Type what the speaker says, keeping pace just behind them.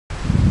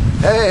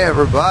Hey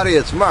everybody,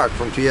 it's Mark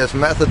from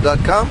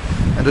tsmethod.com,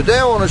 and today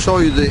I want to show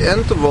you the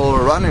interval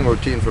running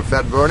routine for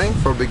fat burning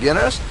for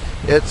beginners.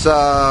 It's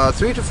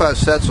 3 to 5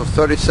 sets of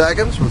 30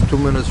 seconds with 2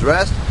 minutes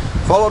rest,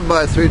 followed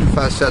by 3 to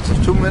 5 sets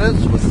of 2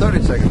 minutes with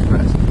 30 seconds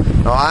rest.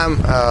 Now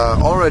I'm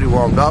already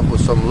warmed up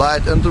with some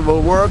light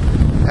interval work,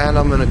 and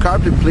I'm in a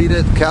carb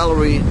depleted,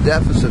 calorie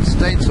deficit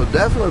state, so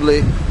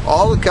definitely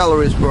all the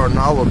calories burned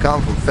now will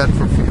come from fat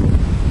for fuel.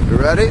 You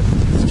ready?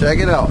 Let's check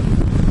it out.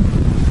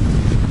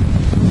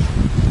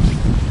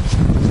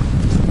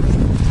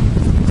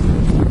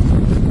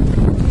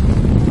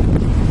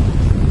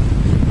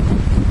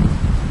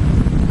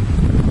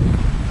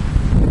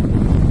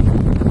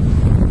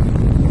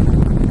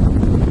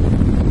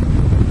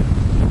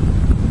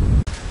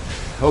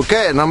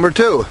 Okay, number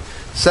 2.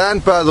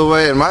 Sand, by the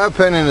way, in my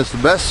opinion, is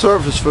the best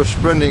surface for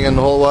sprinting in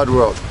the whole wide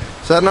world.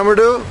 Set number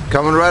 2,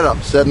 coming right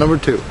up. Set number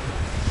 2.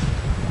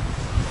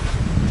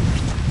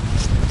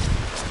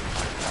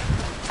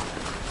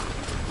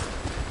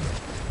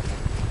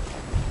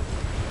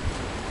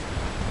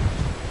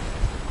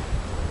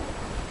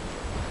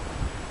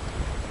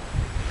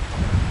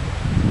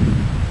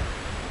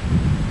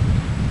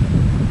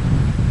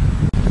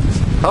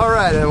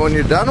 Alright, and when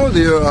you're done with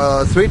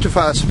your 3 to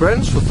 5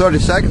 sprints for 30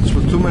 seconds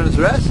with 2 minutes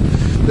rest,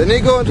 then you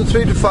go into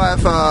 3 to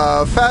 5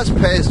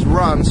 fast-paced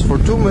runs for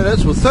 2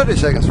 minutes with 30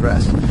 seconds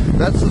rest.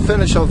 That's the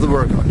finish of the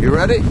workout. You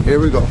ready?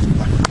 Here we go.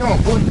 Come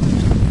on, boy.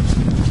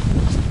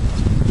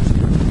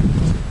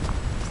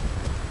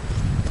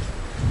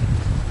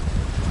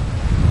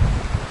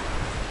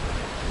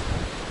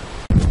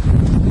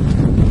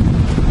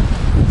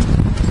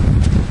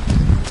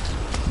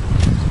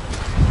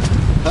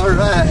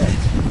 Alright.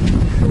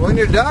 When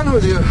you're done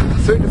with your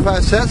 3 to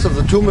 5 sets of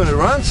the 2-minute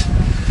runs,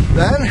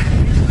 then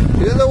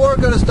the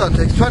workout is done. It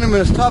takes 20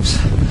 minutes tops,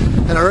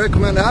 and I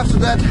recommend after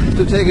that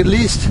to take at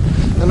least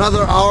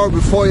another hour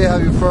before you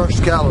have your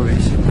first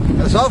calories.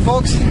 That's all,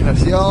 folks. I'll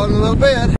see you all in a little bit.